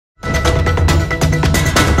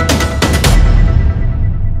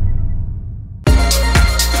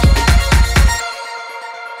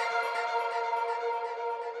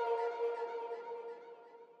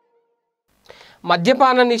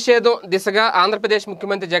మద్యపాన నిషేధం దిశగా ఆంధ్రప్రదేశ్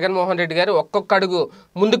ముఖ్యమంత్రి జగన్మోహన్ రెడ్డి గారు ఒక్కొక్క అడుగు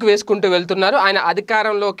ముందుకు వేసుకుంటూ వెళ్తున్నారు. ఆయన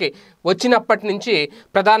అధికారంలోకి వచ్చినప్పటి నుంచి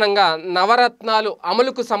ప్రధానంగా నవరత్నాలు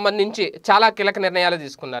అమలుకు సంబంధించి చాలా కీలక నిర్ణయాలు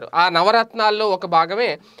తీసుకున్నారు. ఆ నవరత్నాల్లో ఒక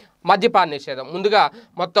భాగమే మద్యపాన నిషేధం. ముందుగా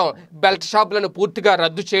మొత్తం బెల్ట్ షాపులను పూర్తిగా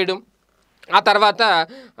రద్దు చేయడం, ఆ తర్వాత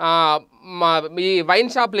ఈ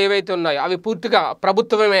వైన్ షాపులు ఏవైతే ఉన్నాయో అవి పూర్తిగా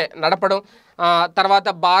ప్రభుత్వమే నడపడం, తర్వాత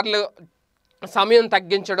బార్లు సమయం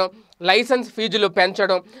తగ్గించడం, లైసెన్స్ ఫీజులు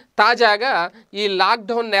పెంచడం, తాజాగా ఈ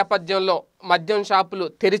లాక్డౌన్ నేపథ్యంలో మద్యం షాపులు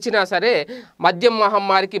తెరిచినా సరే మద్యం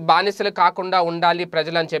మహమ్మారికి బానిసలు కాకుండా ఉండాలి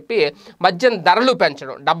ప్రజలు అని చెప్పి మద్యం ధరలు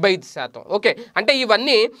పెంచడం 75%. ఓకే, అంటే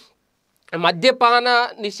ఇవన్నీ మద్యపాన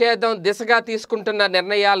నిషేధం దిశగా తీసుకుంటున్న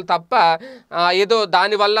నిర్ణయాలు తప్ప ఏదో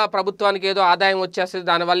దానివల్ల ప్రభుత్వానికి ఏదో ఆదాయం వచ్చేస్తుంది,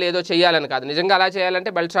 దానివల్ల ఏదో చేయాలని కాదు. నిజంగా అలా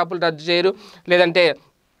చేయాలంటే బెల్ట్ షాపులు రద్దు చేయరు, లేదంటే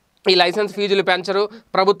ఈ లైసెన్స్ ఫీజులు పెంచరు,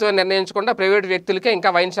 ప్రభుత్వం నిర్ణయించకుండా ప్రైవేట్ వ్యక్తులకే ఇంకా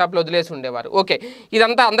వైన్ షాపులు వదిలేసి ఉండేవారు. ఓకే,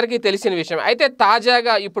 ఇదంతా అందరికీ తెలిసిన విషయం. అయితే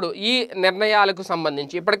తాజాగా ఇప్పుడు ఈ నిర్ణయాలకు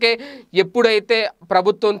సంబంధించి ఇప్పటికే ఎప్పుడైతే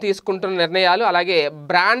ప్రభుత్వం తీసుకుంటున్న నిర్ణయాలు, అలాగే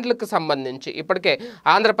బ్రాండ్లకు సంబంధించి ఇప్పటికే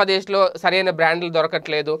ఆంధ్రప్రదేశ్లో సరైన బ్రాండ్లు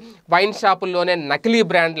దొరకట్లేదు, వైన్ షాపుల్లోనే నకిలీ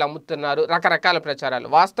బ్రాండ్లు అమ్ముతున్నారు, రకరకాల ప్రచారాలు.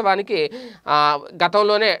 వాస్తవానికి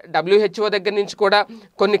గతంలోనే WHO దగ్గర నుంచి కూడా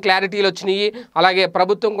కొన్ని క్లారిటీలు వచ్చినాయి, అలాగే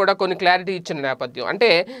ప్రభుత్వం కూడా కొన్ని క్లారిటీ ఇచ్చిన నేపథ్యం.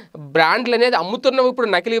 అంటే బ్రాండ్లు అనేది అమ్ముతున్నవి ఇప్పుడు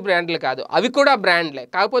నకిలీ బ్రాండ్లు కాదు, అవి కూడా బ్రాండ్లే.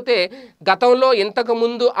 కాకపోతే గతంలో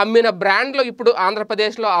ఇంతకుముందు అమ్మిన బ్రాండ్లు ఇప్పుడు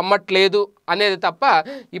ఆంధ్రప్రదేశ్లో అమ్మట్లేదు అనేది తప్ప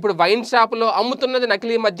ఇప్పుడు వైన్ షాపులో అమ్ముతున్నది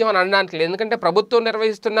నకిలీ మద్యం అని అనడానికి లేదు. ఎందుకంటే ప్రభుత్వం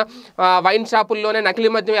నిర్వహిస్తున్న వైన్ షాపుల్లోనే నకిలీ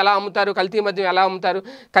మద్యం ఎలా అమ్ముతారు, కల్తీ మద్యం ఎలా అమ్ముతారు?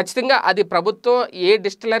 ఖచ్చితంగా అది ప్రభుత్వం ఏ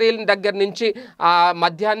డిస్టిలరీల దగ్గర నుంచి ఆ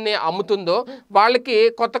మద్యాన్ని అమ్ముతుందో వాళ్ళకి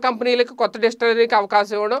కొత్త కంపెనీలకు కొత్త డిస్టిలరీకి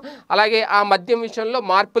అవకాశం ఇవ్వడం, అలాగే ఆ మద్యం విషయంలో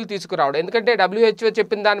మార్పులు తీసుకురావడం. ఎందుకంటే WHO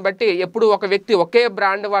చెప్పిన దాన్ని బట్టి ఎప్పుడు ఒక వ్యక్తి ఒకే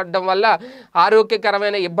బ్రాండ్ వాడడం వల్ల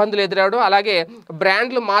ఆరోగ్యకరమైన ఇబ్బందులు ఎదురవడం, అలాగే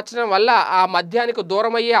బ్రాండ్లు మార్చడం వల్ల ఆ మద్యానికి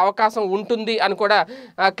దూరం అయ్యే అవకాశం ఉంటుంది అని కూడా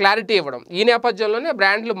క్లారిటీ ఇవ్వడం. ఈ నేపథ్యంలోనే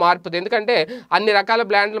బ్రాండ్లు మార్పుది. ఎందుకంటే అన్ని రకాల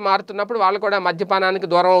బ్రాండ్లు మారుతున్నప్పుడు వాళ్ళు కూడా మద్యపానానికి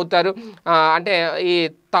దూరం అవుతారు, అంటే ఈ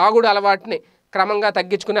తాగుడు అలవాటుని క్రమంగా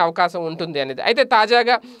తగ్గించుకునే అవకాశం ఉంటుంది అనేది. అయితే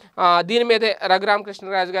తాజాగా దీని మీదే రఘు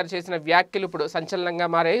గారు చేసిన వ్యాఖ్యలు ఇప్పుడు సంచలనంగా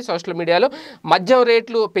మారాయి సోషల్ మీడియాలో. మద్యం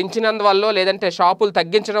రేట్లు పెంచినందువల్ల లేదంటే షాపులు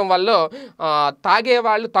తగ్గించడం వల్ల తాగే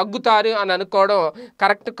వాళ్ళు తగ్గుతారు అని అనుకోవడం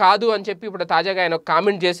కరెక్ట్ కాదు అని చెప్పి ఇప్పుడు తాజాగా ఆయన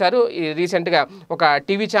కామెంట్ చేశారు. ఈ రీసెంట్గా ఒక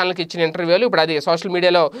టీవీ ఛానల్కి ఇచ్చిన ఇంటర్వ్యూలో ఇప్పుడు అది సోషల్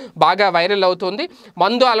మీడియాలో బాగా వైరల్ అవుతుంది.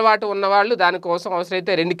 మందు అలవాటు ఉన్నవాళ్ళు దానికోసం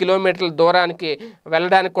అవసరమైతే 2 కిలోమీటర్ల దూరానికి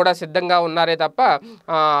వెళ్ళడానికి కూడా సిద్ధంగా ఉన్నారే తప్ప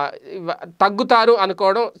తగ్గుతారు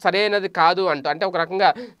అనుకోవడం సరైనది కాదు అంటూ, అంటే ఒక రకంగా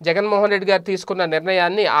జగన్మోహన్ రెడ్డి గారు తీసుకున్న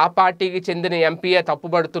నిర్ణయాన్ని ఆ పార్టీకి చెందిన ఎంపీఏ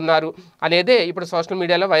తప్పుబడుతున్నారు అనేదే ఇప్పుడు సోషల్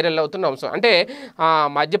మీడియాలో వైరల్ అవుతున్న అంశం. అంటే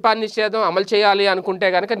మద్యపాన నిషేధం అమలు చేయాలి అనుకుంటే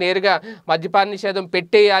కనుక నేరుగా మద్యపాన నిషేధం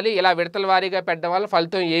పెట్టేయాలి, ఇలా విడతల వారీగా పెట్టడం వల్ల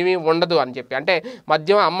ఫలితం ఏమీ ఉండదు అని చెప్పి. అంటే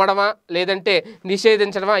మద్యం అమ్మడమా లేదంటే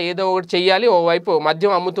నిషేధించడమా ఏదో ఒకటి చెయ్యాలి. ఓవైపు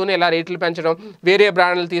మద్యం అమ్ముతూనే ఇలా రేట్లు పెంచడం, వేరే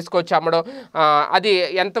బ్రాండ్లు తీసుకొచ్చి అమ్మడం, అది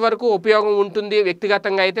ఎంతవరకు ఉపయోగం ఉంటుంది?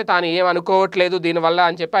 వ్యక్తిగతంగా అయితే తాను ఏమనుకోవట్లేదు దీనివల్ల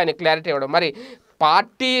అని చెప్పి ఆయన క్లారిటీ ఇవ్వడం. మరి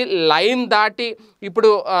పార్టీ లైన్ దాటి ఇప్పుడు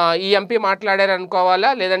ఈ ఎంపీ మాట్లాడారు అనుకోవాలా,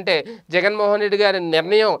 లేదంటే జగన్మోహన్ రెడ్డి గారి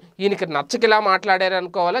నిర్ణయం ఈయనకి నచ్చకిలా మాట్లాడారు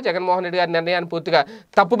అనుకోవాలా, జగన్మోహన్ రెడ్డి గారి నిర్ణయాన్ని పూర్తిగా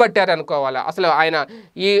తప్పుపట్టారు అనుకోవాలా? అసలు ఆయన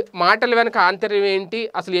ఈ మాటల వెనక ఆంతర్యం ఏంటి?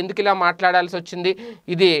 అసలు ఎందుకు ఇలా మాట్లాడాల్సి వచ్చింది?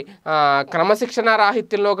 ఇది క్రమశిక్షణ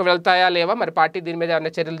రాహిత్యంలోకి వెళ్తాయా లేవా? మరి పార్టీ దీని మీద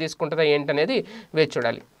ఏమైనా చర్యలు తీసుకుంటుందా ఏంటనేది వేచి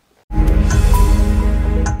చూడాలి.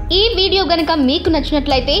 ఈ వీడియో గనుక మీకు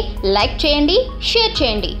నచ్చినట్లయితే లైక్ చేయండి, షేర్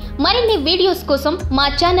చేయండి. మరిన్ని వీడియోస్ కోసం మా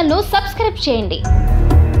ఛానల్ను సబ్స్క్రైబ్ చేయండి.